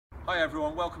Hi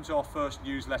everyone, welcome to our first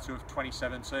newsletter of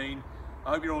 2017. I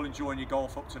hope you're all enjoying your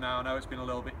golf up to now. I know it's been a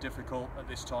little bit difficult at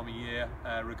this time of year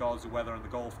regards the weather and the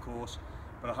golf course,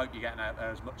 but I hope you're getting out there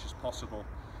as much as possible.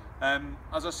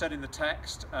 As I said in the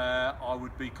text, I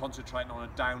would be concentrating on a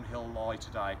downhill lie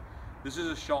today. This is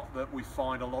a shot that we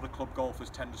find a lot of club golfers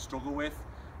tend to struggle with,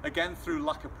 again through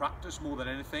lack of practice more than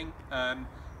anything,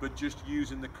 but just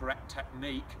using the correct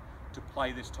technique to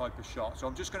play this type of shot. So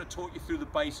I'm just going to talk you through the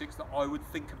basics that I would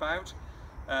think about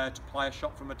to play a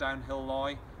shot from a downhill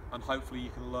lie, and hopefully you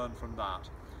can learn from that.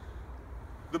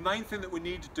 The main thing that we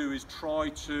need to do is try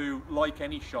to, like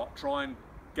any shot, try and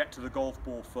get to the golf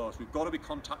ball first. We've got to be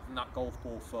contacting that golf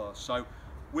ball first. So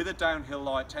with a downhill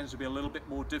lie, it tends to be a little bit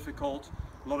more difficult.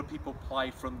 A lot of people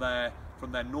play from their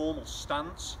normal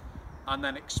stance and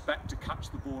then expect to catch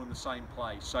the ball in the same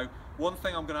place. So one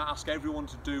thing I'm going to ask everyone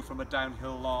to do from a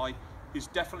downhill lie is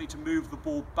definitely to move the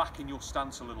ball back in your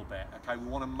stance a little bit. Okay, we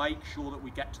want to make sure that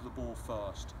we get to the ball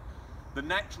first. The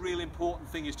next really important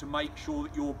thing is to make sure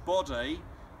that your body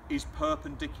is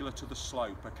perpendicular to the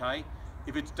slope. Okay,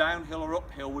 if it's downhill or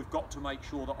uphill, we've got to make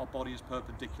sure that our body is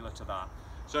perpendicular to that.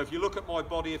 So if you look at my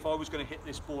body, if I was going to hit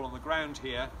this ball on the ground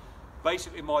here,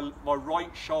 basically my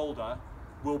right shoulder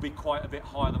will be quite a bit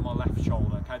higher than my left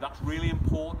shoulder. Okay, that's really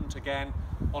important again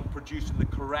on producing the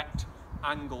correct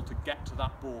angle to get to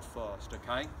that ball first.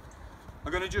 Okay,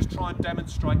 I'm going to just try and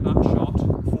demonstrate that shot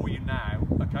for you now.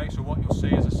 Okay, so what you'll see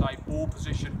is, I say, ball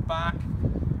position back,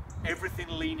 everything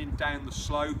leaning down the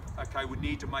slope. Okay, we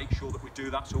need to make sure that we do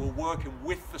that, so we're working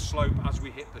with the slope as we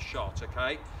hit the shot.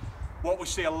 Okay, what we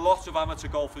see a lot of amateur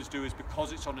golfers do is,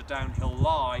 because it's on a downhill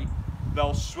lie,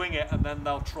 they'll swing it and then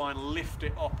they'll try and lift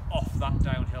it up off that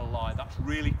downhill lie. That's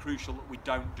really crucial that we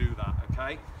don't do that.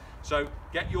 Okay, so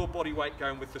get your body weight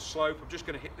going with the slope. I'm just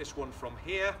going to hit this one from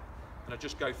here, and I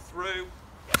just go through.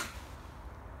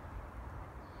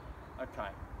 Okay,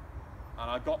 and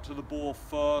I got to the ball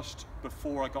first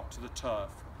before I got to the turf.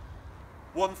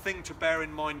 One thing to bear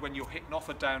in mind when you're hitting off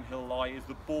a downhill lie is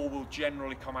the ball will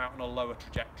generally come out on a lower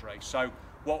trajectory. So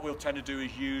what we'll tend to do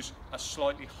is use a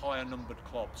slightly higher numbered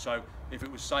club. So if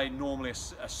it was, say, normally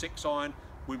a 6 iron,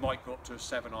 we might go up to a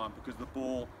 7 iron, because the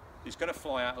ball is going to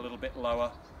fly out a little bit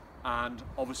lower and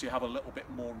obviously have a little bit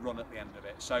more run at the end of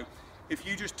it. So if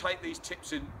you just take these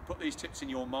tips in, put these tips in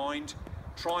your mind,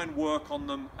 try and work on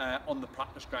them on the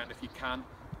practice ground if you can,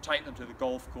 take them to the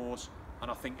golf course,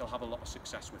 and I think you'll have a lot of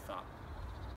success with that.